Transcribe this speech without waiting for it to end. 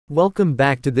Welcome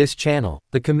back to this channel.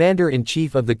 The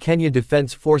Commander-in-Chief of the Kenya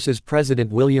Defense Forces President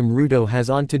William Ruto has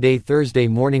on today Thursday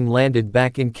morning landed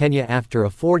back in Kenya after a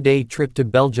 4-day trip to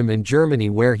Belgium and Germany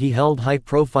where he held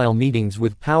high-profile meetings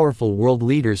with powerful world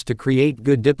leaders to create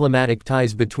good diplomatic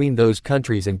ties between those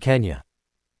countries and Kenya.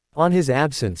 On his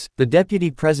absence, the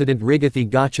Deputy President Rigathi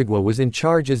Gachagua was in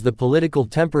charge as the political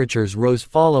temperatures rose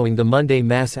following the Monday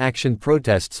mass action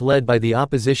protests led by the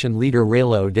opposition leader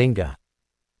Raila Odinga.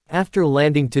 After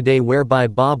landing today, whereby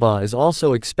Baba is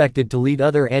also expected to lead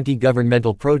other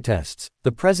anti-governmental protests,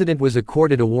 the president was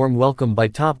accorded a warm welcome by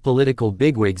top political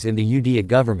bigwigs in the UDA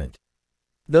government.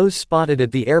 Those spotted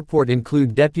at the airport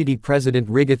include Deputy President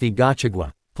Rigathi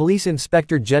Gachagua, Police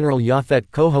Inspector General Yaphet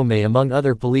Koome among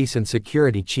other police and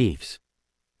security chiefs.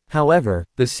 However,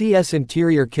 the CS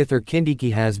Interior Kithure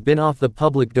Kindiki has been off the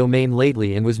public domain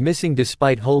lately and was missing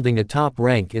despite holding a top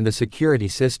rank in the security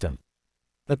system.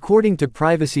 According to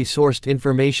privacy-sourced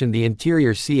information, the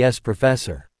Interior CS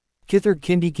Professor Kithure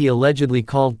Kindiki allegedly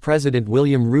called President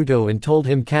William Ruto and told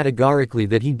him categorically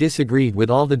that he disagreed with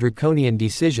all the draconian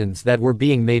decisions that were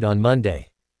being made on Monday.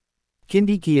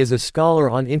 Kindiki is a scholar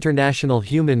on international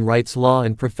human rights law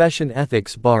and profession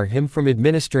ethics bar him from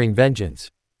administering vengeance.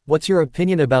 What's your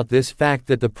opinion about this fact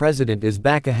that the president is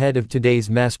back ahead of today's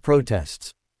mass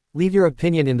protests? Leave your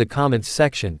opinion in the comments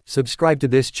section, subscribe to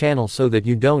this channel so that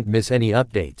you don't miss any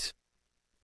updates.